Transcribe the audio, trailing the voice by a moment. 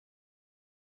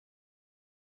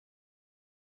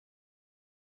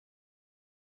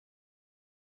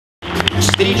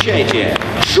Встречайте,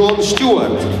 Джон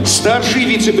Стюарт, старший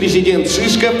вице-президент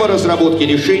Cisco по разработке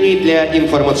решений для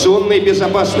информационной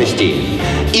безопасности.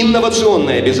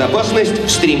 Инновационная безопасность в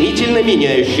стремительно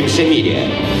меняющемся мире.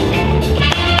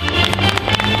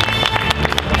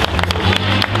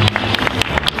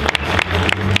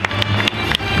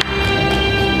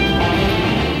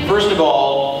 First of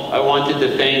all, I wanted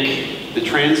to thank the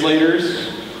translators,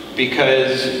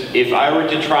 because if I were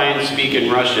to try and speak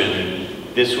in Russian,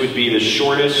 this would be the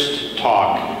shortest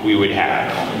talk we would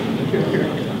have.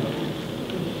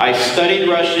 I studied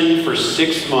Russian for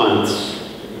 6 months,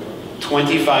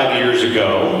 25 years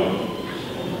ago,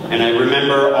 and I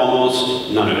remember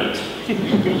almost none of it.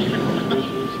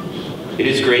 It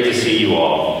is great to see you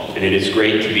all, and it is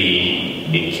great to be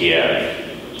in Kiev.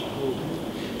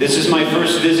 This is my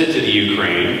first visit to the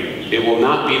Ukraine. It will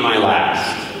not be my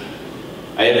last.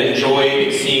 I have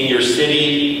enjoyed seeing your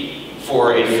city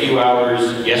for a few hours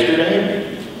yesterday.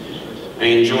 I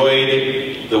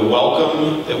enjoyed the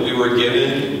welcome that we were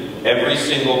given every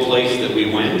single place that we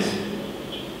went.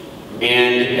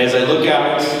 And as I look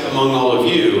out among all of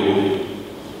you,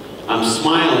 I'm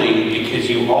smiling because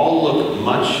you all look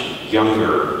much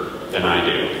younger than I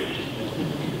do,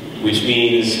 which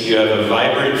means you have a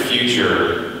vibrant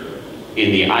future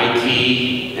in the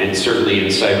IT and certainly in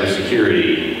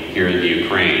cybersecurity here in the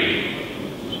Ukraine,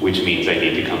 which means I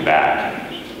need to come back.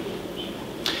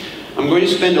 I'm going to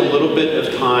spend a little bit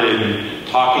of time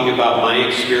talking about my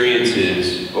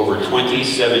experiences over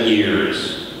 27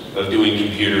 years of doing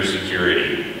computer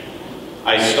security.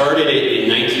 I started it in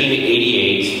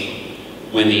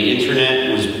 1988 when the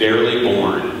internet was barely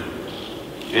born.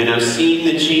 And I've seen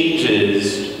the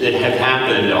changes that have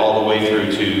happened all the way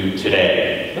through to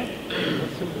today.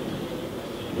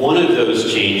 One of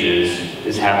those changes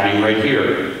is happening right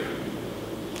here.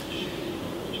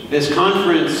 This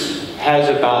conference has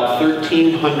about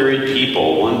 1,300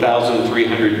 people,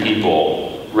 1,300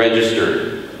 people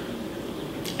registered.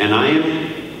 And I am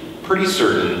pretty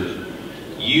certain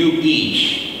you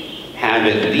each have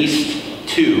at least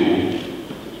 2,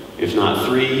 if not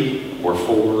 3 or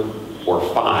 4 or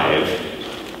 5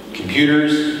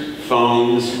 computers,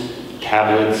 phones,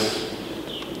 tablets,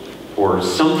 or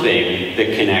something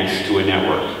that connects to a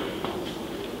network.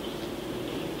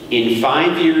 In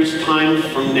 5 years' time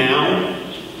from now,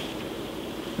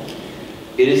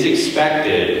 it is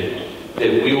expected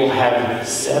that we will have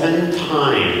 7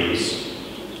 times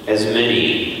as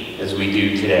many as we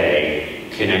do today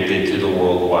connected to the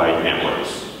worldwide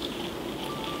networks.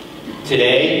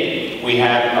 Today, we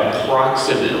have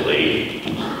approximately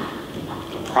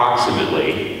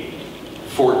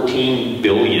 14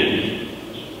 billion.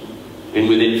 And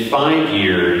within 5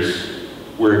 years,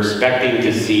 we're expecting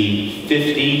to see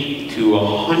 50 to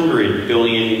 100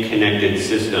 billion connected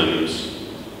systems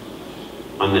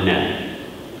on the net.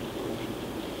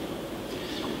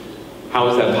 How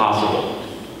is that possible?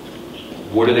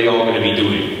 What are they all going to be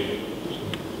doing?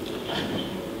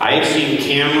 I have seen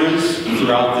cameras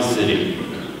throughout the city.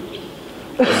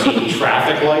 I've seen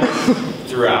traffic lights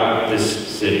throughout this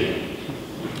city.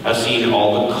 I've seen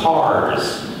all the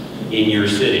cars in your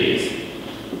cities.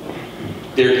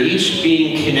 They're each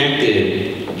being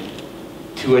connected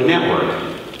to a network.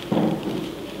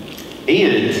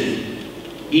 And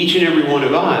each and every one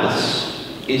of us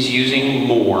is using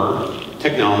more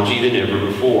technology than ever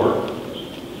before.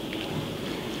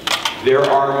 There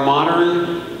are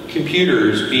modern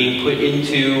computers being put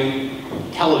into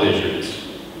televisions,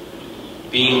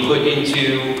 being put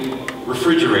into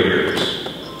refrigerators,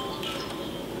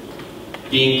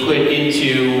 being put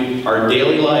into our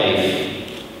daily life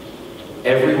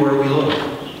everywhere we look.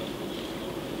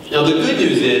 Now the good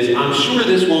news is, I'm sure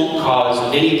this won't cause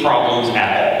any problems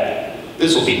at all.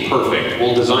 This will be perfect.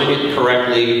 We'll design it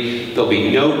correctly. There'll be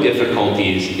no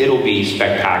difficulties. It'll be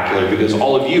spectacular because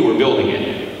all of you are building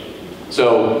it.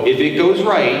 So if it goes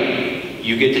right,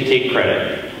 you get to take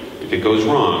credit. If it goes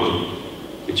wrong,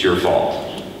 it's your fault.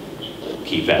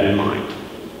 Keep that in mind.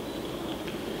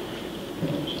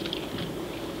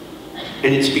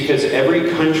 And it's because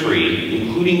every country,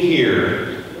 including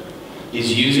here,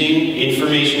 is using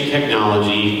information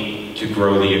technology to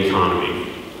grow the economy.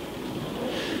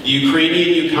 The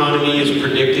Ukrainian economy is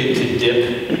predicted to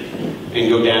dip and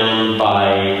go down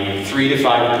by 3 to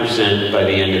 5% by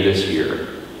the end of this year,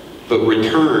 but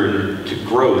return to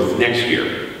growth next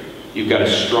year. You've got a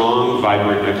strong,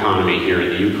 vibrant economy here in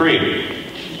the Ukraine.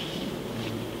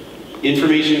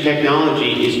 Information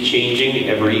technology is changing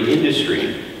every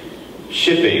industry.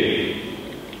 Shipping,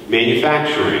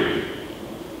 manufacturing,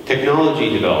 technology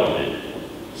development,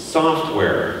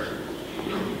 software,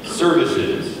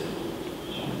 services,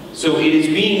 So it is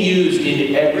being used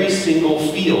in every single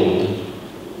field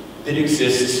that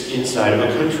exists inside of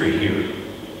a country here.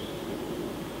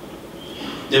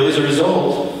 Now, as a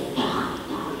result,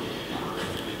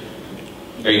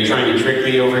 are you trying to trick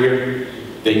me over here?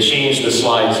 They changed the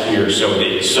slides here, so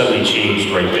it suddenly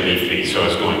changed right beneath me, so I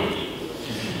was going.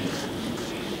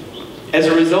 As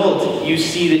a result, you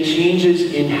see the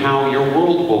changes in how your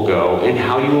world will go and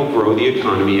how you will grow the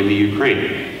economy of the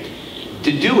Ukraine.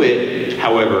 To do it,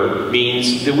 however,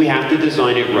 means that we have to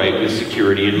design it right with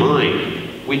security in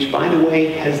mind, which, by the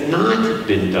way, has not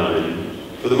been done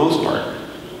for the most part.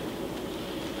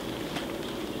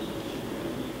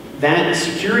 That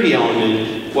security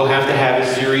element will have to have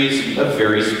a series of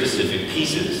very specific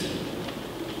pieces.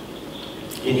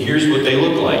 And here's what they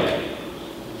look like.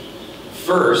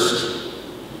 First,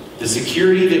 the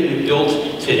security that we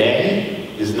built today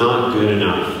is not good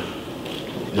enough.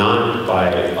 Not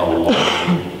by a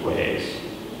long ways.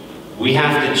 We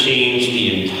have to change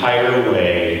the entire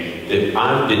way that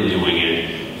I've been doing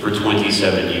it for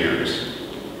 27 years.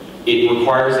 It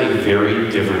requires a very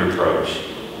different approach.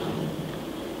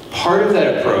 Part of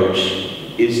that approach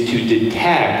is to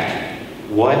detect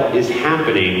what is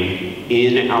happening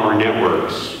in our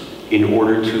networks in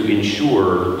order to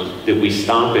ensure that we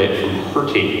stop it from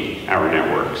hurting our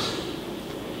networks.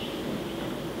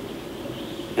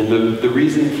 And the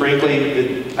reason, frankly,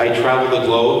 that I travel the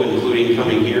globe, including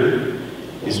coming here,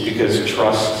 is because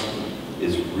trust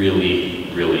is really,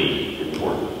 really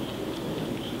important.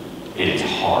 And it's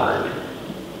hard.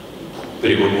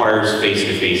 But it requires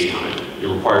face-to-face time.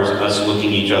 It requires us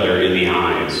looking each other in the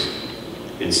eyes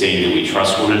and saying that we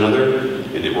trust one another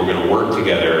and that we're going to work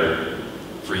together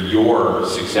for your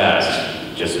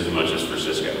success just as much as for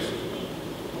Cisco's.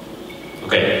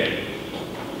 Okay,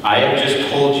 I have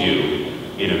just told you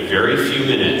in a very few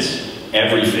minutes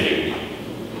everything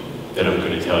that I'm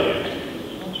going to tell you.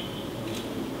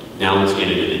 Now let's get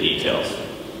into the details.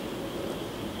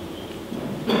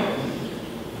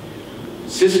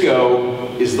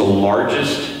 Cisco is the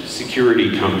largest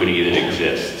security company that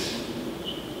exists.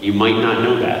 You might not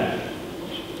know that.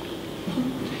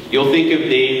 You'll think of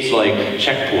names like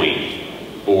Checkpoint,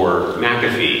 or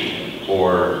McAfee,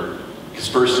 or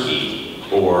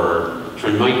Kaspersky, or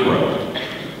Trend Micro.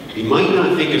 You might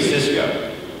not think of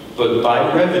Cisco, but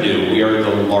by revenue, we are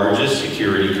the largest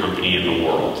security company in the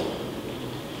world.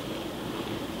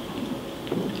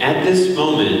 At this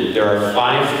moment, there are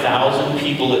 5,000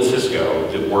 people at Cisco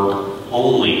that work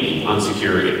only on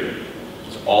security.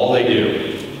 It's all they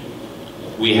do.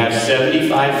 We have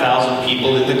 75,000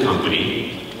 people in the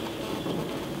company.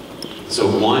 So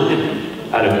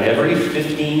 1 out of every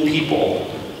 15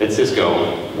 people at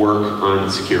Cisco work on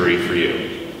security for you.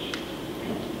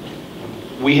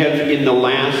 We have, in the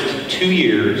last 2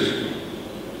 years,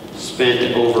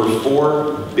 spent over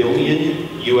 $4 billion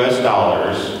US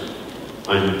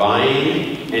on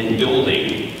buying and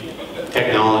building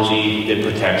technology that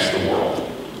protects the world.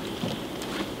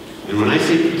 And when I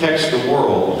say protects the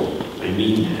world, I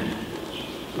mean that.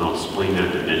 And I'll explain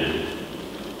that in a minute.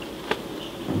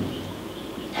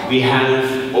 We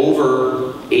have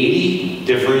over 80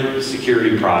 different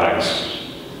security products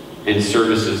and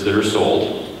services that are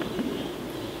sold.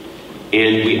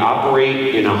 And we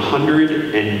operate in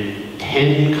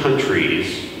 110 countries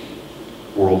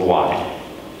worldwide.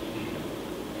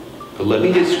 But let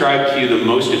me describe to you the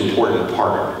most important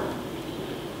part.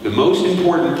 The most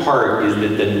important part is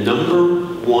that the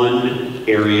 #1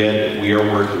 area that we are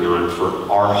working on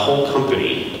for our whole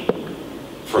company,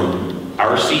 from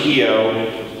our CEO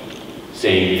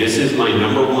saying, this is my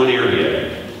 #1 area,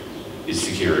 is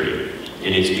security.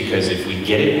 And it's because if we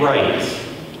get it right,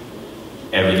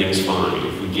 everything's fine.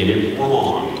 If we get it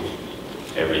wrong,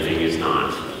 everything is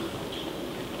not.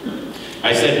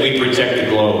 I said we protect the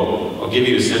globe. I'll give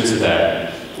you a sense of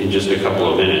that in just a couple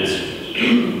of minutes.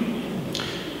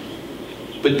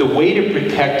 But the way to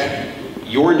protect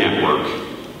your network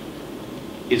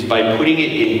is by putting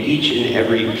it in each and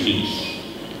every piece.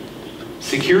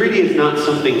 Security is not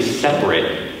something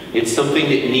separate. It's something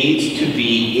that needs to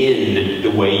be in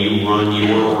the way you run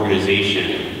your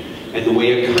organization and the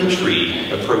way a country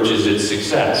approaches its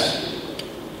success.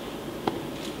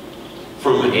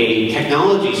 From a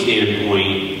technology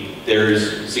standpoint,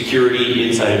 there's security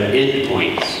inside of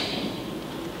endpoints.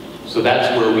 So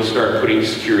that's where we start putting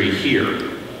security here.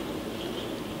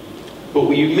 But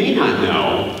what you may not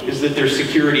know is that there's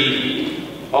security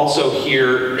also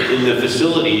here in the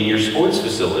facility, in your sports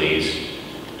facilities,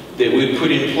 that we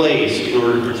put in place in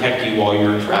order to protect you while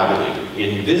you're traveling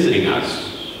and visiting us.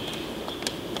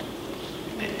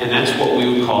 And that's what we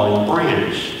would call a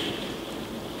branch.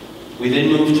 We then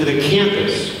move to the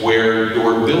campus, where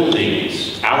your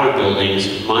buildings, our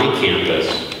buildings, my campus,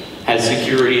 has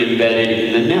security embedded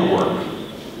in the network.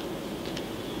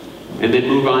 And then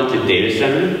move on to data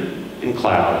center and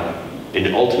cloud,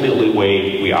 and ultimately the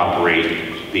way we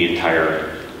operate the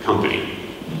entire company.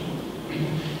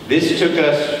 This took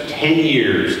us 10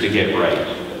 years to get right.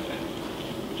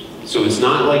 So it's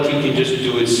not like you can just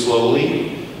do it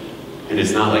slowly, and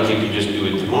it's not like you can just do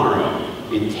it tomorrow.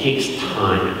 It takes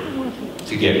time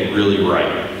to get really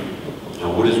right.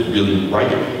 Now, what does really right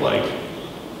look like?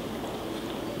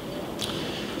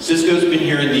 Cisco's been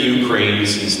here in the Ukraine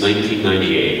since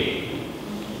 1998.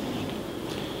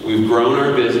 We've grown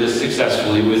our business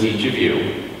successfully with each of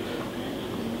you.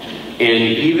 And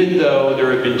even though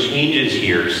there have been changes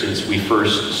here since we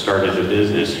first started the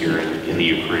business here in the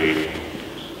Ukraine,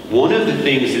 one of the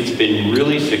things that's been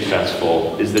really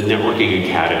successful is the networking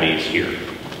academies here.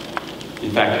 In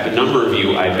fact, a number of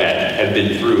you, I bet, have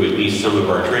been through at least some of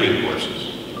our training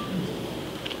courses.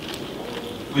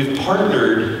 We've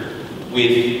partnered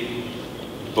with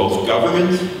both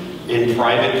government and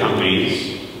private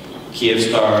companies,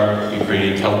 Kyivstar,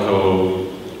 Ukrainian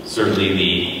Telco, certainly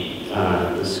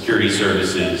the security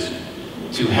services,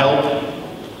 to help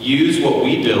use what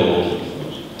we build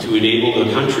to enable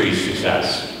the country's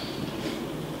success.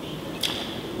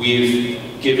 We've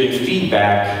given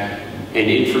feedback and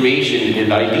information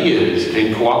and ideas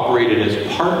and cooperated as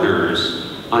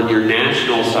partners on your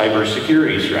national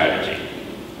cybersecurity strategy.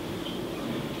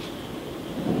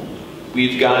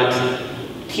 We've got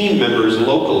team members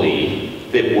locally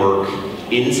that work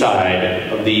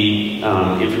inside of the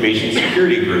information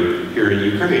security group here in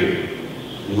Ukraine.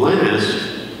 And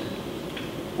last,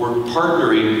 we're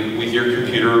partnering with your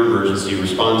computer emergency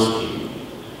response team.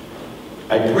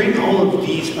 I bring all of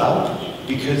these up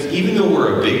because even though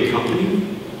we're a big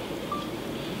company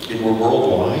and we're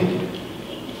worldwide,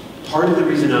 part of the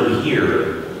reason I'm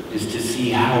here is to see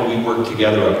how we work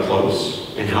together up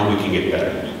close and how we can get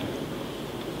better.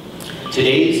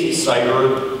 Today's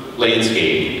cyber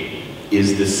landscape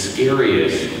is the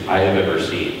scariest I have ever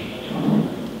seen.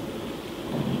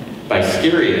 By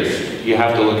scariest, you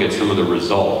have to look at some of the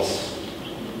results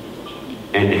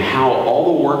and how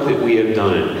all the work that we have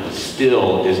done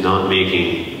still is not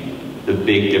making the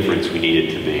big difference we need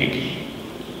it to make.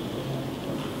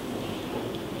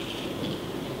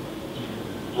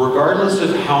 Regardless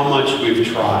of how much we've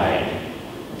tried,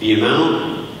 the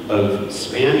amount of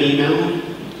spam email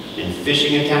and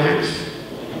phishing attacks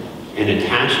and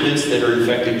attachments that are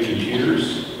infected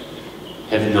computers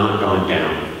have not gone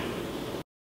down.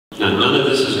 Now, none of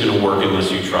this is going to work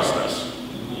unless you trust us.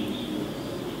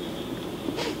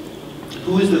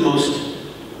 Who's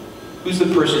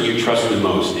the person you trust the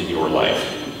most in your life?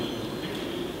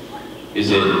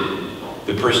 Is it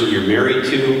the person you're married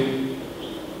to?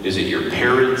 Is it your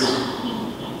parents?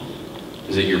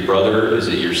 Is it your brother? Is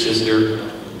it your sister?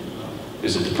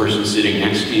 Is it the person sitting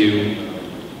next to you?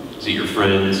 Is it your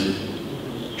friends?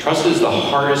 Trust is the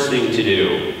hardest thing to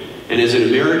do. And as an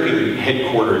American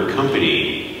headquartered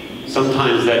company,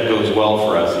 sometimes that goes well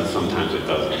for us and sometimes it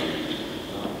doesn't.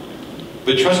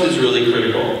 But trust is really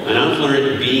critical. And I've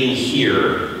learned being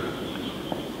here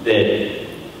that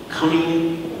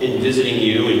coming and visiting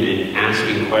you and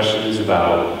asking questions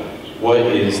about what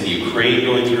is the Ukraine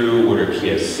going through, what are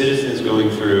Kiev citizens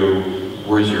going through,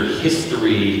 where's your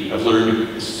history. I've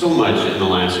learned so much in the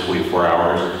last 24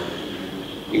 hours,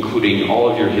 including all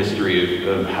of your history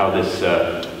of how this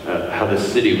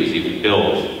city was even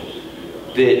built,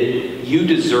 that you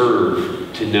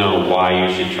deserve to know why you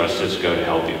should trust Cisco to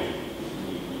help you.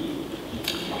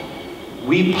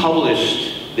 We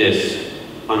published this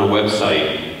on a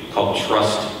website called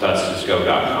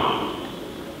trust.cisco.com.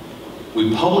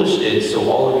 We published it so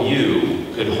all of you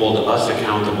could hold us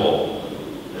accountable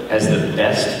as the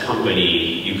best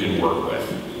company you can work with.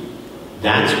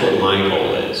 That's what my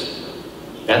goal is.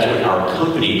 That's what our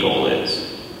company goal is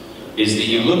that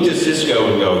you look to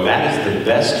Cisco and go, that is the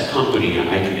best company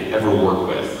I can ever work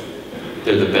with.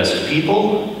 They're the best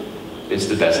people, it's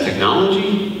the best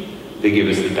technology, they give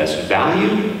us the best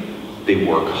value, they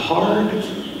work hard,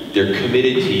 they're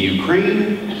committed to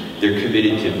Ukraine, they're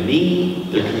committed to me,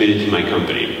 they're committed to my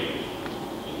company.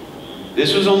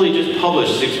 This was only just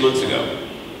published 6 months ago.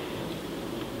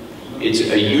 It's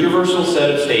a universal set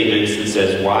of statements that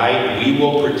says why we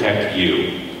will protect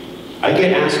you. I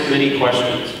get asked many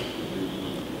questions.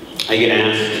 I get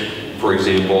asked, for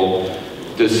example,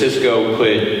 does Cisco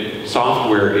put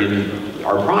software in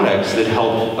our products that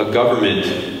help a government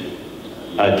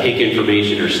take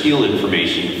information or steal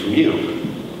information from you?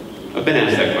 I've been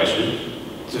asked that question.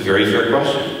 It's a very fair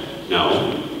question.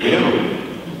 No, we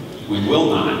don't. We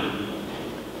will not.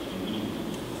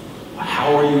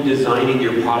 How are you designing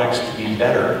your products to be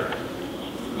better?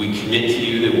 We commit to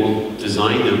you that we'll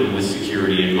design them with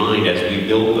security in mind as we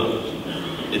build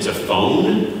them. It's a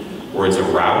phone, or it's a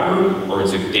router, or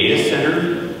it's a data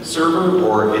center server,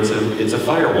 or it's a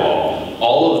firewall.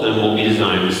 All of them will be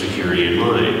designed with security in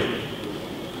mind.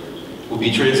 We'll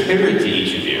be transparent to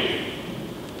each of you.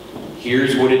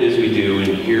 Here's what it is we do,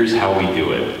 and here's how we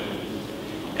do it.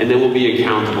 And then we'll be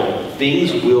accountable.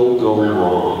 Things will go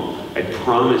wrong. I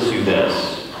promise you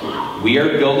this. We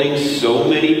are building so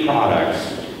many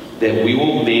products that we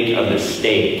will make a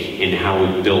mistake in how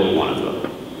we build one of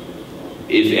them.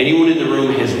 If anyone in the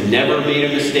room has never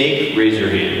made a mistake, raise your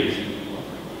hand.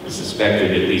 I suspect that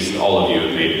at least all of you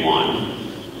have made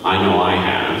one. I know I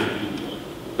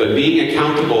have. But being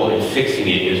accountable and fixing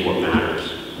it is what matters.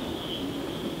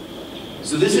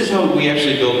 So this is how we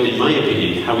actually build, in my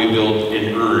opinion, how we build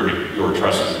and earn your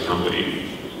trust as a company.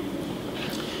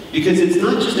 Because it's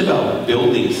not just about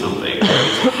building something,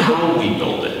 it's how we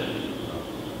build it.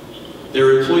 There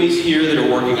are employees here that are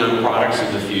working on products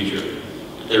of the future.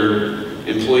 There are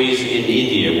employees in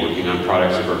India working on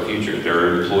products of our future. There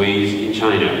are employees in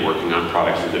China working on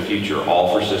products of the future,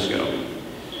 all for Cisco.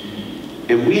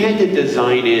 And we had to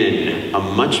design in a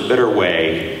much better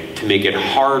way to make it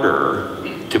harder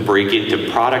to break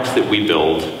into products that we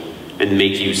build and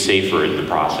make you safer in the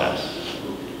process.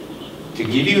 To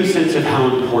give you a sense of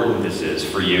how important this is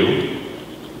for you,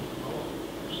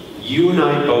 you and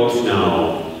I both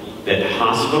know that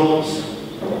hospitals,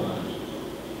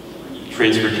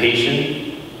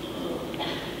 transportation,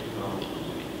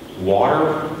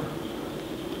 water,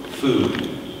 food,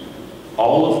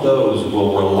 all of those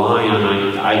will rely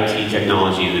on IT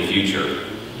technology in the future.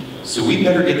 So we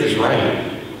better get this right.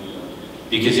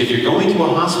 Because if you're going to a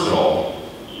hospital,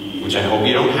 which I hope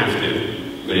you don't have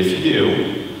to, but if you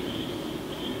do,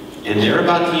 and they're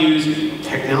about to use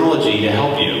technology to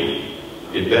help you,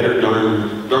 it better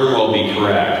darn well be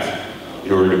correct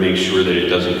in order to make sure that it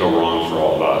doesn't go wrong for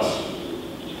all of us.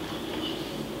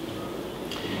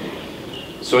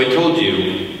 So I told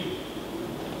you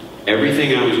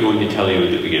everything I was going to tell you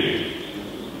at the beginning.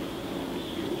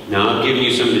 Now I've given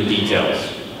you some of the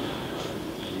details.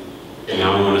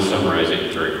 Now I want to summarize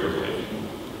it very quickly.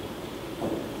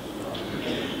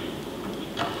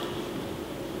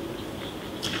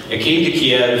 I came to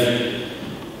Kiev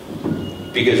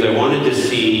because I wanted to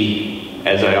see,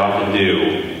 as I often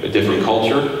do, a different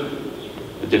culture,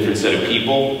 a different set of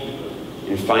people,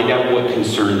 and find out what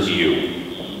concerns you.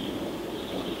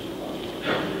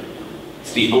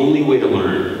 It's the only way to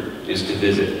learn is to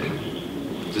visit,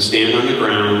 to stand on the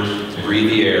ground, to breathe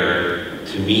the air,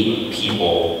 to meet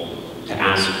people, to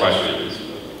ask questions.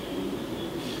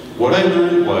 What I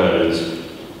learned was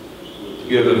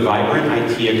you have a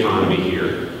vibrant IT economy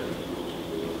here.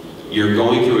 You're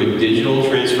going through a digital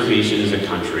transformation as a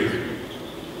country.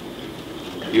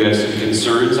 You have some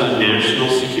concerns on national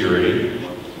security.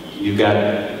 You've got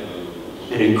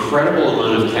an incredible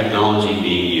amount of technology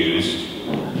being used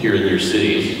here in your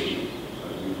cities.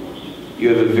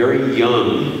 You have a very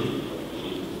young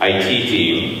IT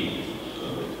team,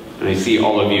 and I see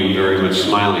all of you very much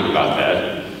smiling about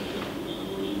that.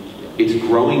 It's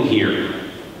growing here,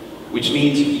 which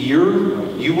means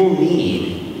you will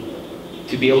need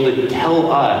to be able to tell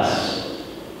us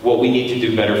what we need to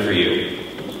do better for you.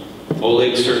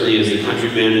 Oleg certainly is the country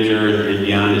manager, and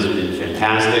Jan has been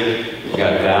fantastic. We've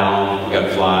got Val, we've got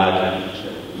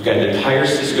Vlad. We've got an entire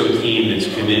Cisco team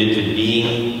that's committed to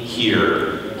being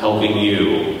here, helping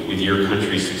you with your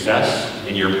country's success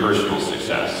and your personal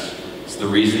success. It's the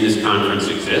reason this conference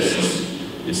exists.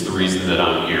 It's the reason that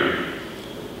I'm here.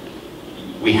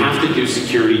 We have to do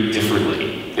security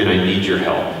differently, and I need your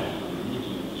help.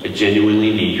 I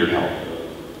genuinely need your help.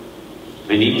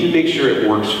 I need to make sure it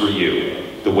works for you.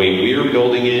 The way we're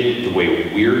building it, the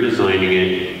way we're designing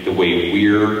it, the way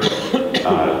we're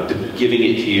giving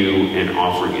it to you and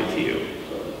offering it to you.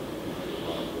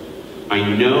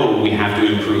 I know we have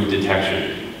to improve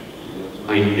detection.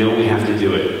 I know we have to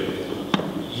do it.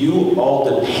 You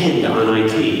all depend on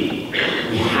IT.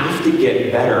 We have to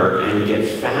get better and get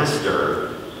faster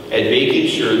at making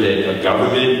sure that a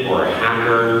government or a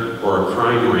hacker or a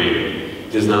crime ring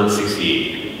does not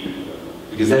succeed.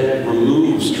 Because that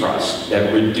removes trust,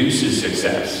 that reduces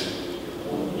success.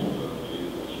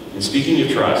 And speaking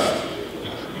of trust,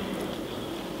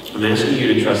 I'm asking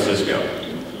you to trust Cisco.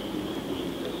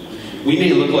 We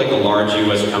may look like a large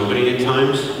US company at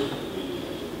times,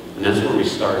 and that's where we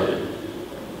started.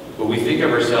 But we think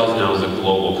of ourselves now as a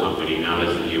global company, not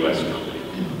as a US company.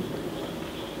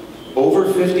 Over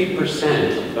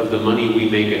 50% of the money we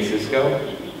make at Cisco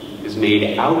is is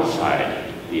made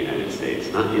outside the United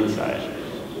States, not inside.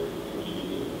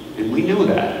 And we know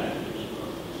that.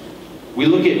 We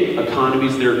look at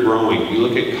economies that are growing. We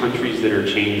look at countries that are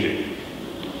changing.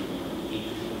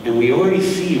 And we already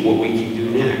see what we can do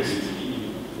next.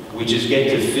 We just get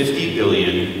to 50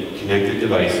 billion connected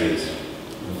devices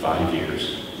in 5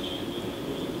 years.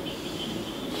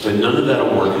 But none of that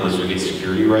will work unless we get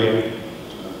security right,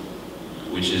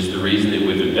 which is the reason that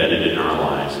we've embedded in our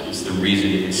lives. It's the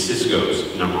reason it's Cisco's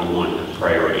 #1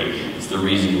 priority. It's the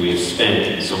reason we have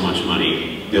spent so much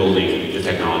money building the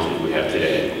technology that we have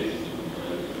today.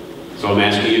 So I'm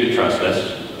asking you to trust us,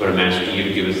 but I'm asking you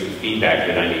to give us the feedback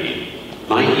that I need.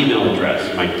 My email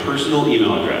address, my personal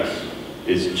email address,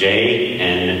 is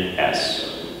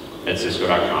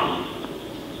jns@cisco.com.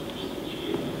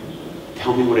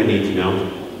 Tell me what I need to know,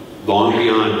 long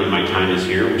beyond when my time is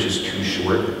here, which is too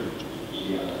short.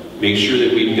 Make sure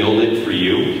that we build it for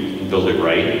you, and build it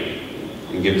right,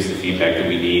 and give us the feedback that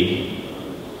we need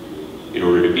in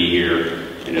order to be here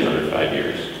in another 5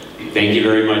 years. Thank you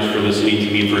very much for listening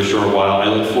to me for a short while. I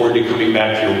look forward to coming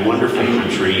back to your wonderful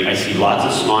country. I see lots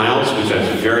of smiles, which is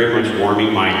very much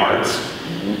warming my heart.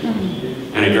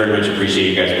 And I very much appreciate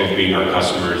you guys both being our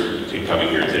customers and coming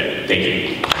here today. Thank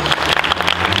you.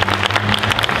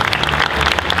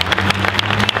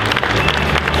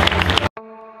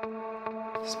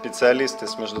 Специалисты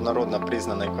с международно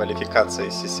признанной квалификацией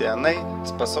CCNA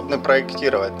способны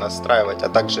проектировать, настраивать, а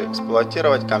также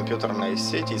эксплуатировать компьютерные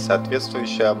сети и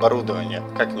соответствующее оборудование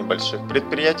как небольших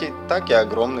предприятий, так и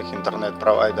огромных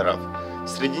интернет-провайдеров.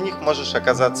 Среди них можешь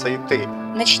оказаться и ты.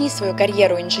 Начни свою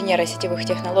карьеру инженера сетевых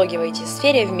технологий в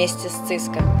IT-сфере вместе с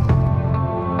Cisco.